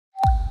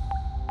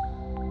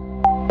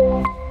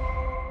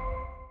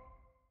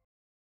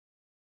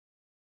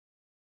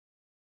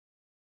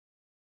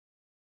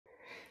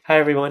Hi,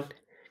 everyone.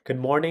 Good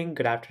morning,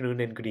 good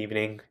afternoon, and good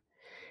evening.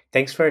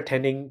 Thanks for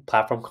attending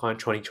PlatformCon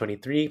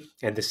 2023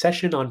 and the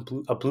session on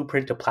a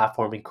blueprint to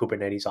platforming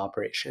Kubernetes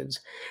operations,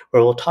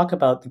 where we'll talk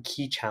about the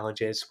key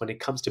challenges when it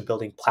comes to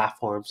building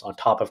platforms on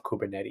top of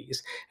Kubernetes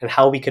and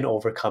how we can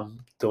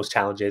overcome those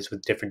challenges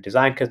with different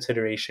design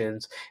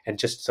considerations and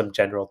just some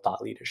general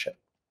thought leadership.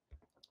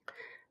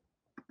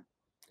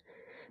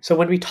 So,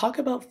 when we talk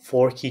about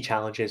four key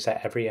challenges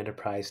that every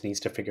enterprise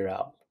needs to figure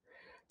out,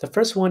 the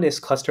first one is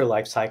cluster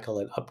lifecycle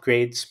and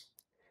upgrades.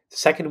 The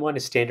second one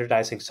is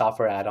standardizing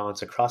software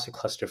add-ons across a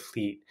cluster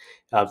fleet,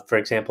 for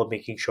example,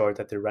 making sure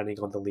that they're running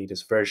on the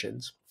latest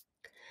versions.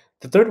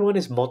 The third one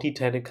is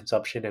multi-tenant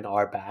consumption and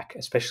RBAC,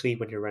 especially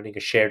when you're running a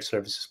shared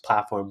services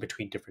platform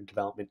between different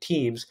development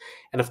teams.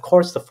 And of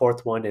course, the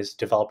fourth one is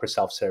developer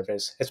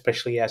self-service,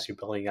 especially as you're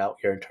building out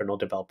your internal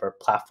developer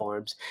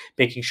platforms,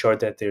 making sure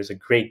that there's a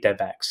great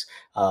DevX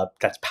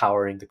that's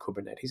powering the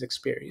Kubernetes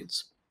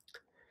experience.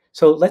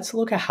 So let's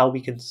look at how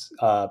we can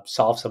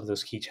solve some of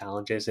those key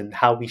challenges and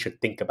how we should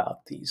think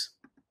about these.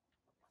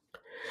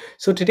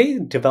 So today,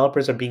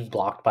 developers are being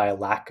blocked by a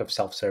lack of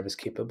self-service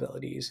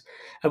capabilities.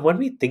 And when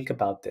we think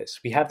about this,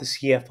 we have the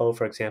CFO,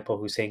 for example,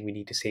 who's saying we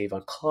need to save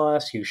on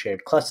costs, use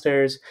shared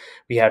clusters.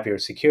 We have your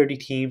security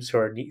teams who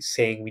are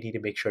saying we need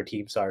to make sure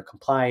teams are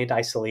compliant,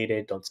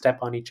 isolated, don't step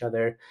on each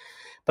other.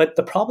 But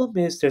the problem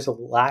is there's a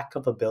lack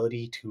of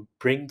ability to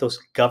bring those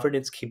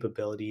governance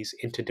capabilities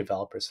into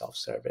developer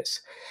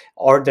self-service,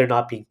 or they're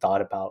not being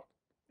thought about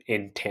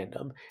in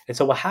tandem. And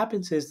so what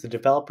happens is the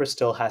developer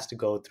still has to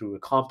go through a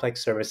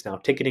complex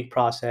ServiceNow ticketing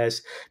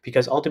process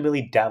because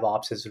ultimately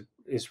DevOps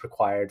is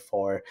required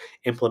for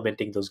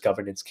implementing those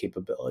governance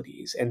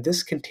capabilities. And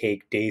this can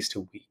take days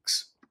to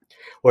weeks.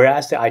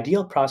 Whereas the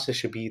ideal process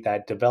should be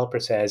that developer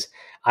says,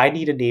 I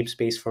need a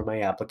namespace for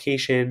my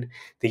application.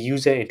 They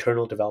use an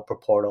internal developer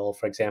portal,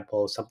 for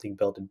example, something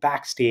built in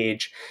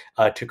Backstage,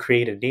 to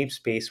create a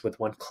namespace with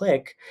one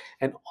click.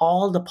 And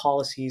all the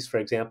policies, for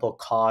example,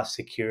 cost,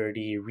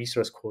 security,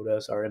 resource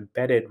quotas are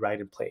embedded right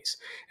in place.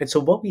 And so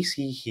what we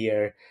see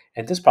here,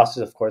 and this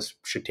process, of course,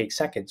 should take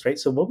seconds, right?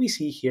 So what we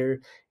see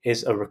here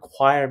is a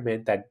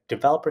requirement that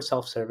developer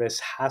self-service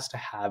has to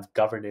have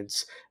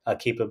governance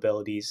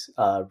capabilities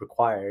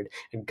required.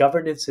 And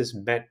governance is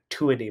meant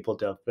to enable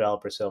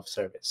developer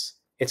self-service.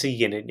 It's a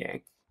yin and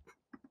yang.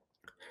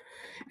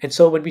 And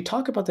so when we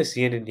talk about this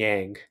yin and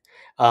yang,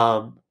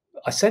 um,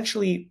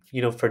 essentially,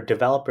 for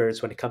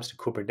developers, when it comes to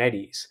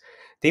Kubernetes,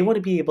 they want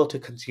to be able to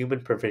consume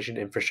and provision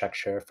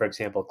infrastructure, for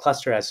example,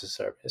 cluster as a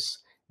service,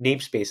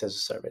 namespace as a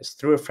service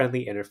through a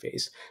friendly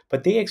interface.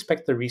 But they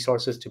expect the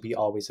resources to be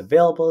always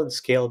available and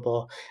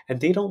scalable, and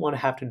they don't want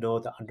to have to know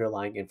the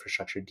underlying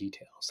infrastructure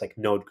details like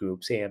node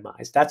groups,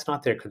 AMIs. That's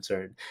not their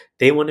concern.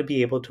 They want to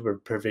be able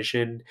to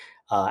provision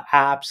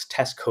apps,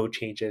 test code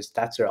changes.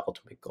 That's their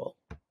ultimate goal.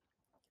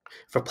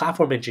 For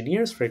platform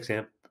engineers, for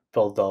example,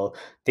 though,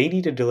 they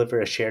need to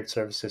deliver a shared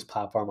services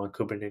platform on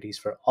Kubernetes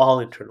for all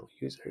internal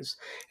users.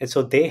 And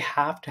so they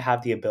have to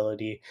have the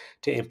ability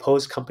to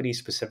impose company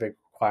specific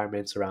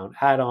requirements around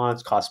add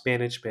ons, cost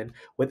management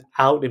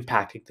without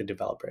impacting the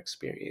developer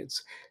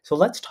experience. So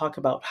let's talk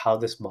about how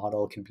this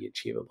model can be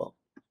achievable.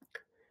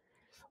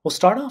 We'll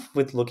start off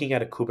with looking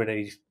at a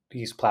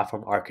Kubernetes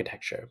platform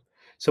architecture.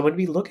 So when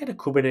we look at a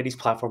Kubernetes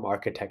platform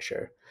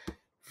architecture,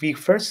 we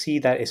first see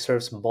that it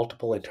serves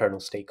multiple internal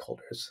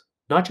stakeholders,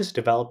 not just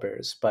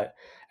developers, but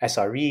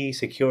SRE,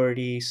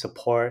 security,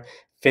 support.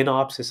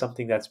 FinOps is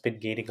something that's been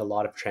gaining a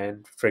lot of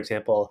trend. For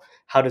example,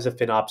 how does a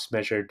FinOps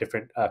measure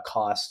different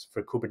costs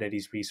for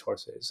Kubernetes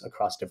resources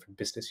across different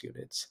business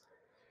units?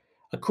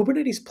 A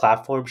Kubernetes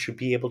platform should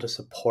be able to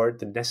support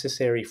the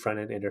necessary front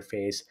end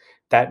interface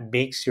that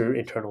makes your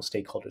internal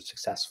stakeholders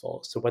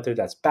successful. So, whether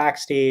that's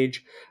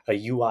Backstage, a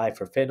UI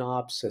for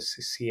FinOps, a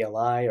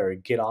CLI, or a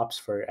GitOps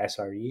for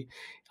SRE,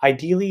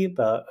 ideally,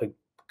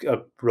 a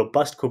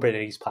robust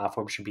Kubernetes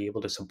platform should be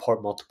able to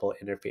support multiple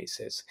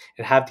interfaces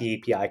and have the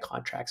API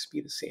contracts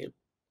be the same.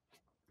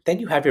 Then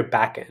you have your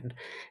backend,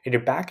 and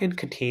your backend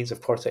contains,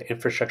 of course, the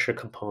infrastructure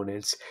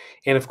components,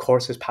 and of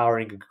course, is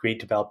powering a great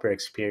developer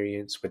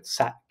experience with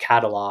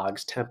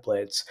catalogs,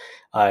 templates,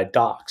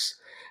 docs.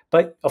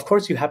 But of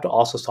course, you have to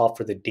also solve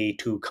for the day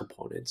two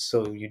components.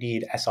 So you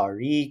need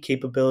SRE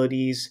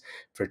capabilities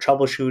for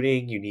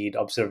troubleshooting, you need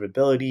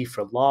observability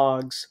for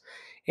logs,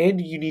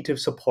 and you need to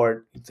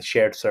support the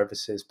shared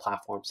services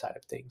platform side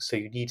of things. So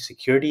you need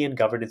security and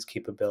governance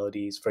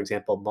capabilities, for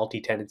example,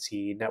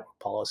 multi-tenancy, network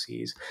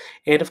policies,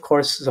 and of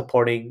course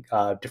supporting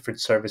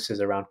different services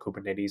around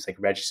Kubernetes like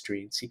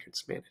registry and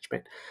secrets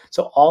management.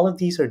 So all of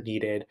these are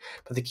needed,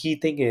 but the key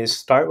thing is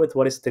start with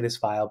what is thinnest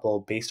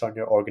viable based on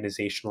your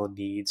organizational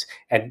needs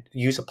and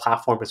use a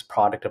platform as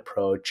product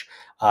approach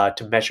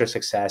to measure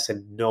success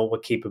and know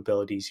what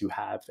capabilities you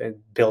have and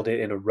build it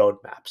in a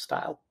roadmap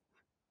style.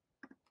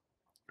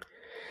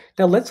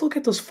 Now let's look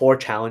at those four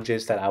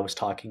challenges that I was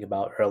talking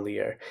about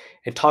earlier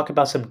and talk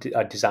about some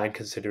design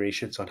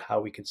considerations on how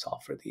we can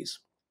solve for these.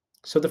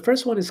 So the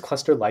first one is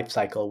cluster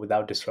lifecycle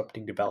without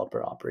disrupting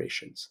developer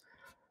operations.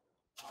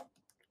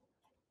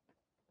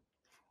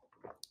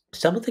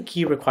 Some of the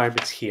key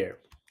requirements here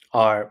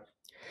are,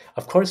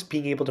 of course,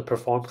 being able to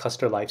perform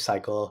cluster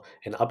lifecycle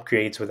and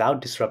upgrades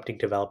without disrupting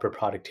developer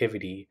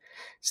productivity,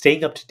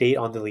 staying up to date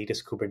on the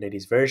latest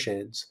Kubernetes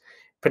versions,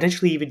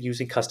 potentially even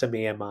using custom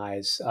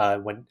AMIs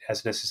when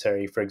as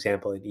necessary, for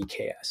example, in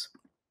EKS.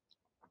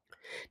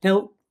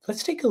 Now,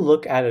 let's take a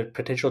look at a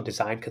potential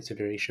design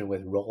consideration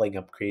with rolling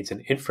upgrades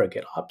and infra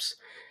GitOps.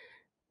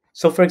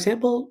 So, for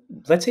example,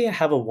 let's say I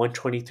have a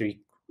 123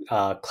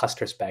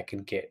 cluster spec in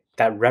Git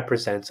that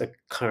represents a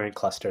current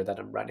cluster that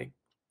I'm running.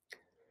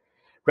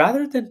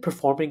 Rather than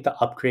performing the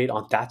upgrade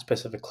on that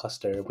specific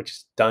cluster, which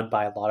is done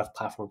by a lot of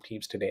platform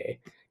teams today,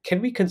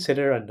 can we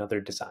consider another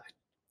design?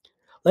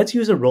 Let's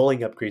use a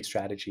rolling upgrade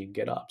strategy in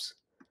GitOps.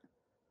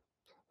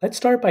 Let's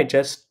start by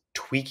just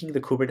tweaking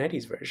the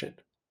Kubernetes version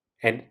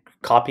and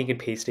copying and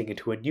pasting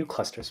into a new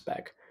cluster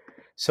spec.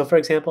 So for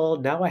example,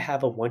 now I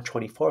have a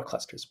 124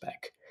 cluster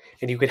spec.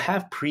 And you could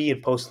have pre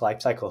and post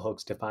lifecycle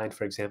hooks defined,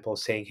 for example,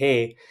 saying,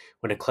 hey,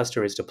 when a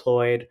cluster is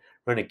deployed,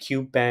 run a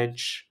kube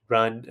bench,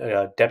 run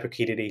a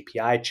deprecated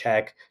API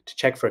to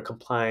check for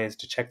compliance,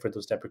 to check for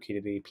those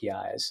deprecated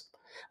APIs.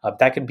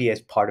 That can be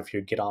as part of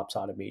your GitOps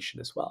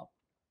automation as well.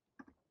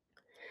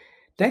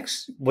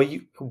 Next,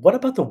 what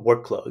about the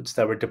workloads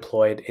that were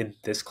deployed in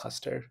this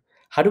cluster?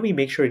 How do we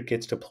make sure it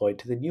gets deployed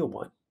to the new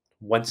one?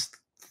 Once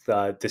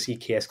this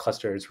EKS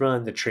cluster is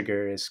run, the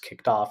trigger is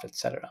kicked off,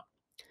 etc.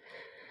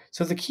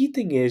 So the key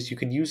thing is you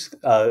can use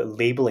a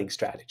labeling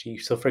strategy.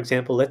 So for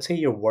example, let's say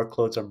your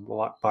workloads are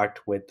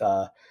marked with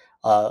a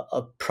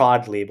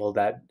prod label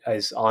that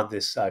is on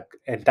this,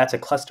 and that's a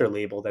cluster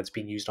label that's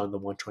being used on the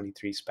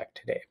 123 spec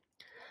today.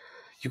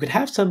 You could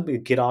have some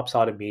GitOps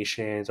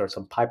automations or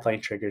some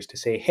pipeline triggers to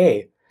say,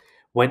 hey,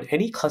 when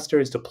any cluster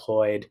is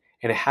deployed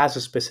and it has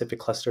a specific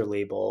cluster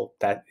label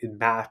that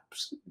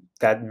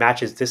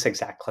matches this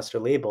exact cluster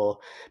label,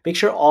 make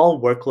sure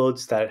all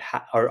workloads that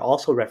are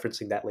also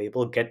referencing that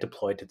label get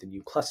deployed to the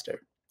new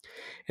cluster.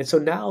 And so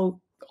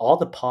now all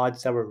the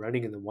pods that were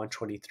running in the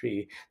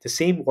 123, the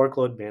same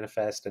workload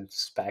manifest and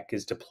spec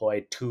is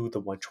deployed to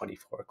the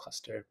 124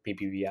 cluster,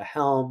 maybe via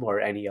Helm or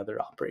any other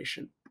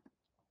operation.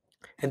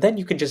 And then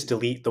you can just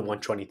delete the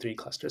 123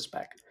 cluster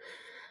spec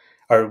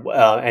or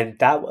and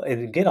that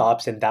in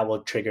GitOps, and that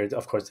will trigger,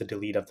 of course, the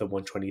delete of the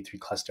 123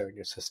 cluster in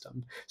your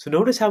system. So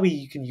notice how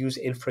you can use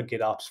infra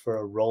GitOps for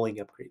a rolling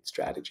upgrade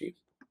strategy.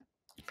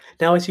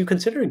 Now, as you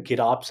consider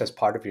GitOps as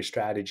part of your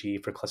strategy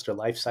for cluster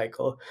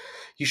lifecycle,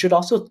 you should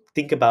also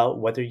think about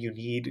whether you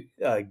need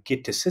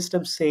Git to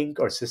system sync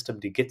or system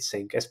to Git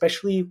sync,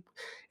 especially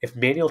if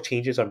manual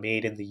changes are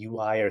made in the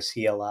UI or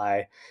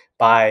CLI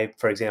by,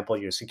 for example,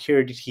 your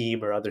security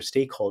team or other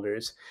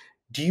stakeholders.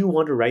 Do you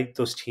want to write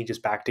those changes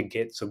back to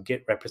Git so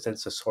Git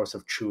represents the source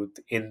of truth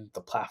in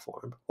the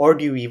platform? Or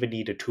do you even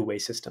need a two-way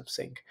system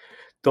sync?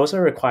 Those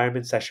are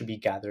requirements that should be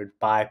gathered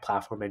by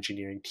platform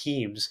engineering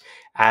teams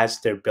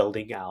as they're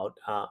building out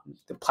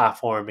the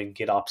platform and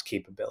GitOps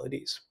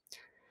capabilities.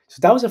 So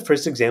that was a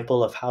first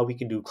example of how we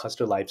can do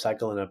cluster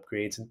lifecycle and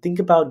upgrades and think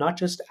about not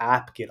just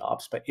app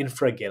GitOps, but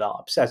infra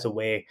GitOps as a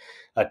way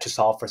to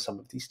solve for some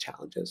of these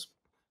challenges.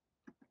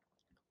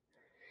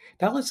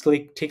 Now let's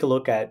take a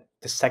look at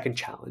the second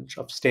challenge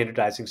of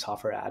standardizing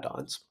software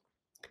add-ons.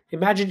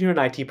 Imagine you're an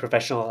IT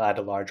professional at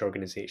a large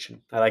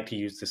organization. I like to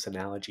use this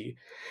analogy.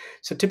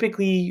 So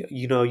typically,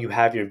 you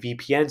have your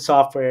VPN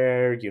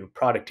software,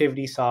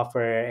 productivity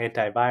software,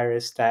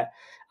 antivirus that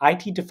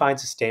IT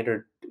defines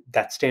a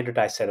that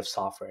standardized set of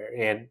software.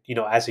 And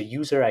as a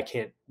user, I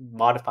can't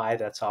modify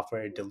that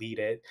software, delete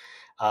it.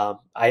 I'm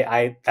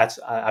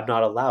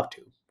not allowed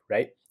to,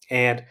 right?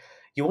 And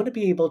you want to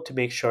be able to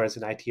make sure as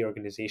an IT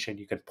organization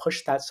you can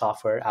push that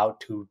software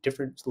out to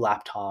different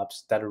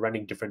laptops that are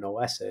running different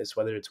OSs,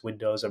 whether it's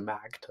Windows or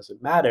Mac,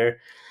 doesn't matter,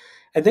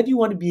 and then you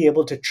want to be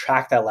able to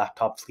track that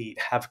laptop fleet,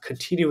 have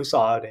continuous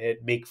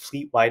audit, make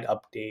fleet-wide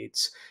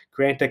updates,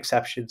 grant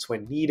exceptions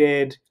when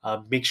needed,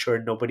 make sure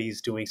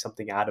nobody's doing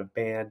something out of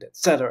band,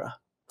 etc.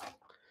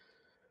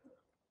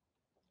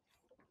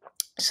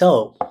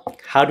 So,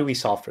 how do we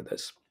solve for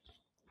this?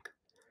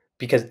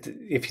 Because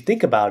if you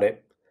think about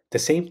it, the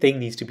same thing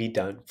needs to be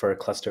done for a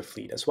cluster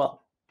fleet as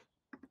well.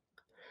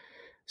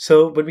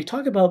 So, when we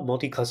talk about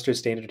multi-cluster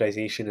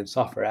standardization and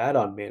software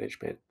add-on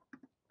management,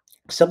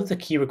 some of the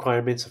key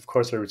requirements, of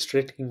course, are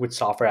restricting which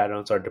software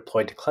add-ons are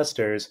deployed to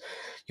clusters.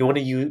 You want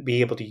to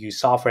be able to use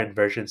software and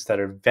versions that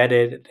are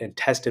vetted and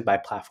tested by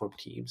platform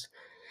teams.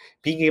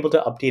 Being able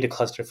to update a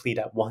cluster fleet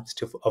at once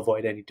to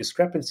avoid any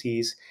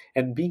discrepancies,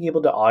 and being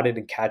able to audit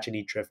and catch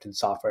any drift in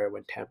software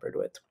when tampered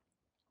with.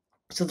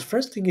 So the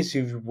first thing is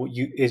you want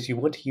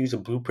to use a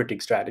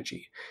blueprinting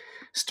strategy.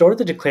 Store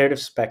the declarative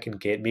spec in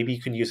Git. Maybe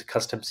you can use a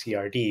custom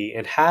CRD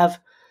and have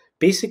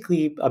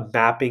basically a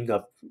mapping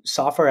of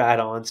software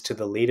add-ons to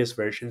the latest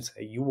versions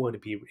that you want to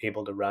be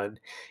able to run.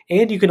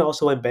 And you can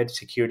also embed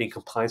security and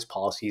compliance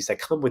policies that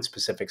come with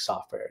specific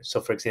software.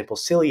 So for example,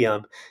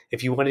 Cilium,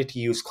 if you wanted to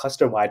use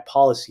cluster-wide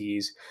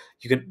policies,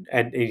 you can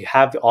and you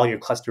have all your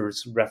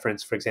clusters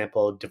reference, for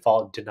example,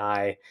 default,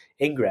 deny,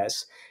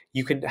 ingress,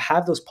 you can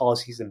have those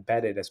policies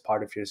embedded as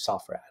part of your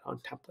software add-on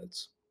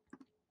templates.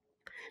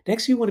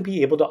 Next, you want to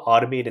be able to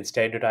automate and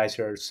standardize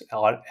your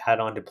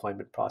add-on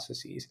deployment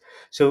processes.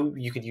 So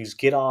you can use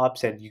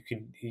GitOps, and you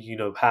can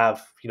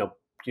have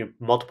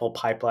multiple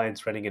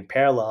pipelines running in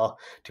parallel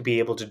to be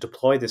able to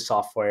deploy this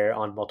software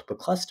on multiple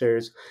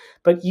clusters.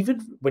 But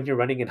even when you're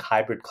running in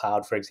hybrid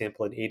cloud, for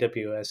example, in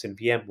AWS and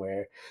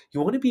VMware,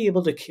 you want to be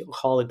able to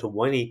call into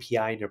one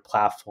API in your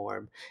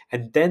platform,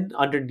 and then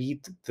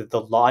underneath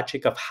the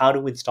logic of how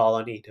to install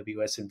on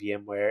AWS and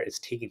VMware is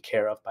taken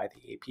care of by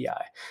the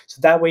API.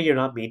 So that way you're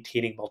not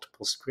maintaining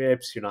multiple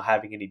scripts, you're not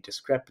having any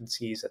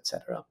discrepancies,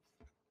 etc.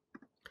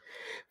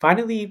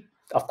 Finally,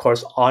 of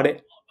course,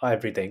 audit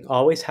everything.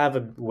 Always have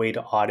a way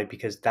to audit,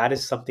 because that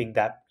is something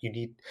that you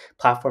need.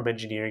 Platform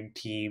engineering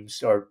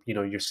teams, or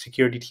your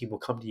security team will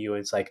come to you,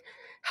 and it's like,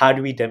 how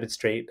do we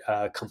demonstrate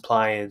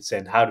compliance,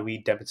 and how do we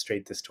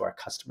demonstrate this to our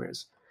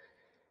customers?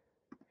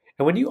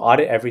 And when you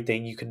audit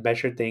everything, you can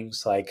measure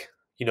things like,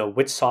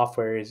 which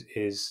software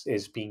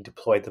is being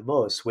deployed the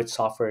most, which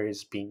software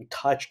is being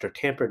touched or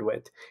tampered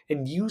with,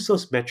 and use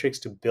those metrics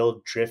to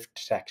build drift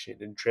detection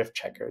and drift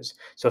checkers.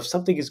 So if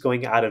something is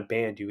going out of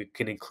band, you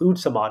can include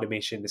some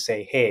automation to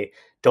say, hey,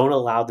 don't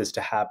allow this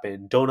to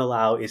happen. Don't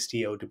allow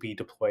Istio to be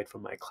deployed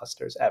from my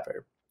clusters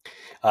ever,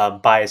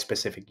 by a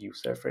specific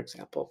user, for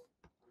example.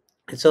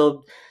 And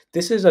so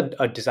this is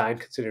a design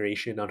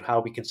consideration on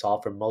how we can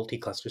solve for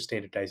multi-cluster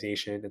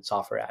standardization and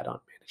software add-on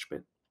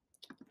management.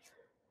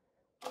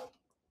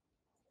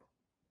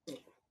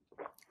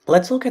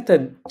 Let's look at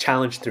the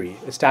challenge 3,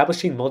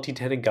 establishing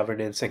multi-tenant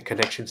governance and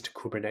connections to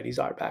Kubernetes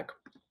RBAC.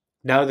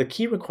 Now, the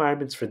key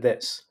requirements for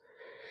this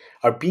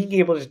are being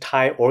able to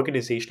tie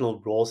organizational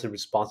roles and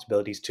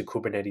responsibilities to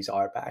Kubernetes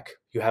RBAC.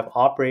 You have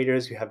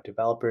operators, you have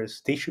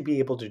developers, they should be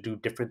able to do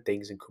different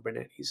things in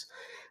Kubernetes.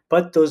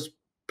 But those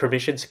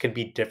permissions can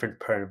be different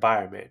per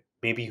environment.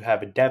 Maybe you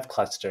have a dev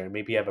cluster,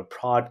 maybe you have a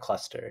prod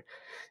cluster,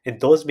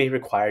 and those may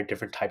require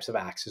different types of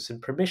access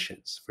and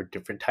permissions for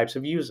different types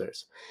of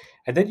users.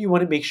 And then you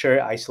want to make sure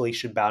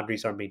isolation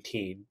boundaries are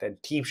maintained, and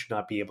teams should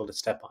not be able to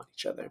step on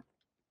each other.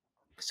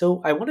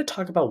 So I want to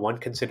talk about one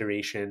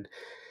consideration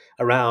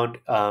around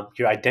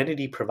your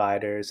identity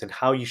providers and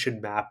how you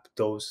should map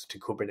those to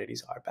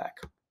Kubernetes RBAC.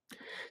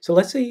 So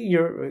let's say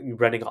you're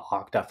running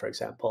Okta, for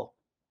example.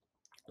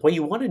 What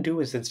you want to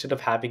do is, instead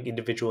of having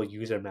individual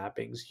user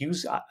mappings,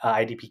 use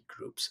IDP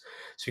groups.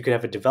 So you could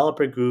have a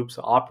developer groups,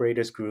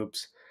 operators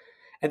groups,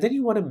 and then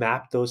you want to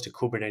map those to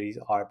Kubernetes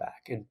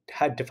RBAC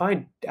and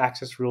define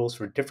access rules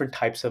for different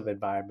types of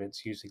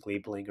environments using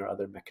labeling or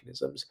other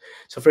mechanisms.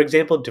 So, for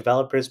example,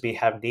 developers may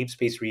have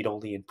namespace read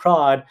only in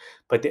prod,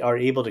 but they are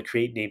able to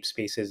create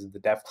namespaces in the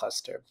dev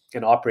cluster.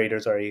 And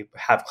operators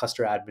have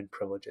cluster admin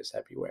privileges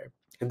everywhere.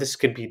 And this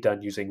can be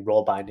done using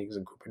role bindings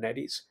in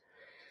Kubernetes.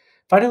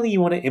 Finally,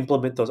 you want to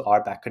implement those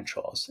RBAC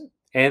controls.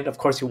 And of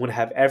course, you want to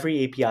have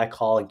every API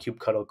call and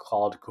kubectl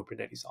call to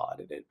Kubernetes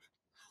audited.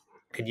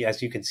 And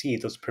as you can see,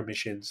 those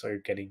permissions are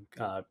getting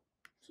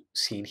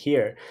seen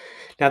here.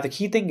 Now, the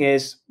key thing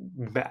is,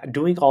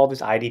 doing all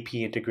this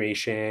IDP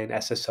integration,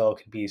 SSO,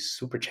 can be a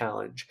super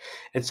challenge.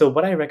 And so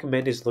what I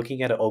recommend is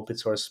looking at an open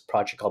source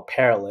project called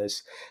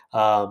Parallels,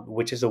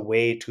 which is a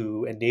way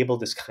to enable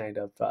this kind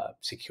of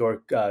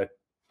secure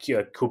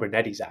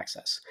Kubernetes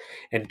access,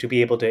 and to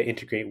be able to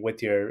integrate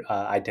with your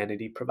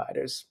identity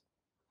providers.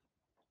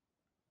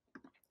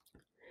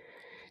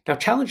 Now,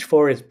 challenge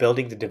 4 is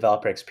building the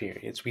developer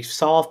experience. We've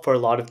solved for a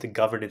lot of the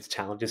governance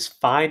challenges.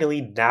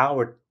 Finally, now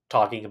we're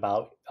talking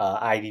about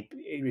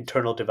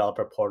internal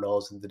developer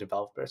portals and the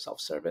developer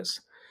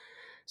self-service.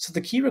 So the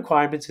key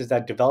requirements is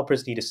that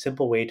developers need a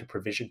simple way to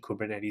provision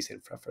Kubernetes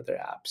infra for their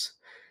apps.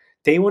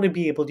 They want to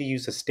be able to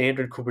use the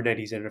standard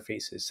Kubernetes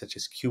interfaces such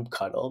as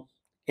kubectl,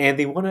 and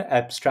they want to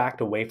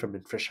abstract away from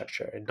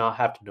infrastructure and not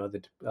have to know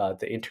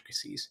the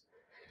intricacies.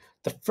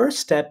 The first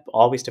step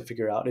always to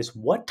figure out is,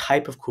 what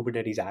type of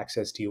Kubernetes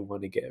access do you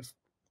want to give?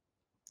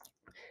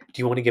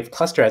 Do you want to give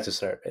cluster as a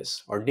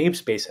service, or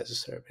namespace as a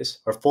service,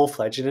 or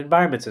full-fledged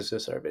environments as a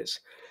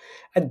service?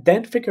 And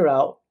then figure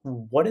out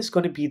what is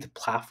going to be the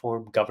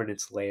platform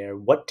governance layer.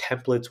 What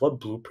templates, what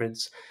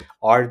blueprints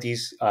are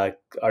these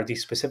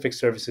specific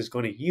services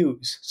going to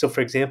use? So,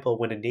 for example,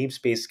 when a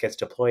namespace gets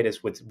deployed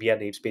via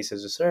namespace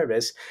as a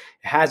service,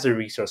 it has the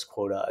resource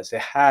quotas.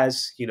 It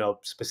has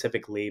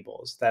specific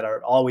labels that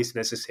are always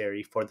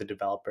necessary for the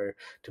developer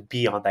to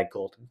be on that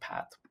golden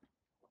path.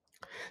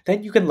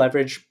 Then you can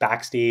leverage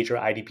Backstage or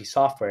IDP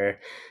software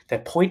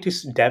that point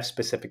to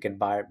dev-specific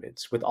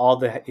environments with all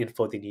the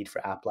info they need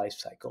for app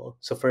lifecycle.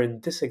 So for in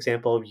this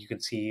example, you can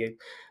see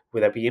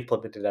that we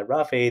implemented at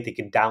Rafe, they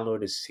can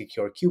download a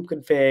secure kube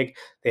config,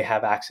 they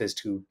have access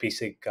to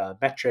basic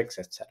metrics,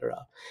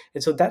 etc.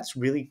 And so that's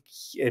really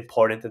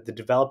important, that the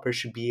developer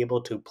should be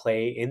able to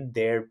play in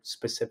their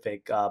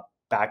specific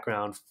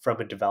background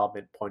from a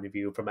development point of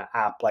view, from an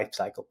app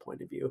lifecycle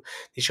point of view.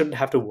 They shouldn't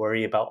have to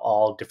worry about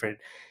all different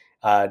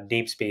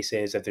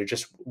namespaces if they're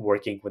just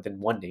working within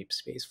one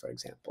namespace, for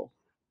example.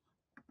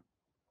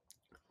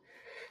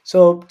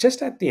 So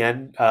just at the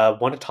end,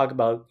 want to talk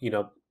about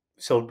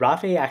So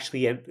Rafe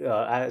actually,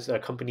 as a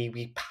company,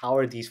 we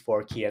power these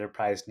four key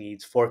enterprise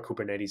needs for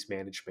Kubernetes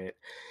management,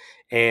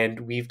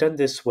 and we've done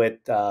this with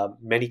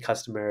many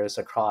customers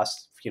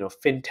across,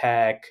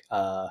 fintech,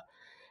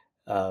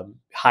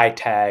 high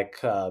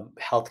tech,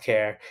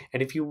 healthcare.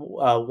 And if you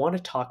want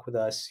to talk with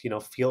us,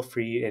 feel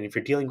free. And if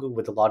you're dealing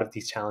with a lot of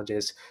these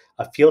challenges,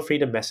 feel free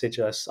to message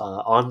us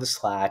on the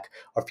Slack,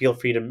 or feel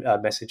free to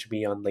message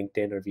me on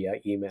LinkedIn or via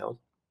email.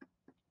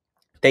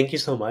 Thank you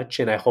so much,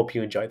 and I hope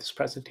you enjoyed this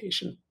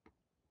presentation.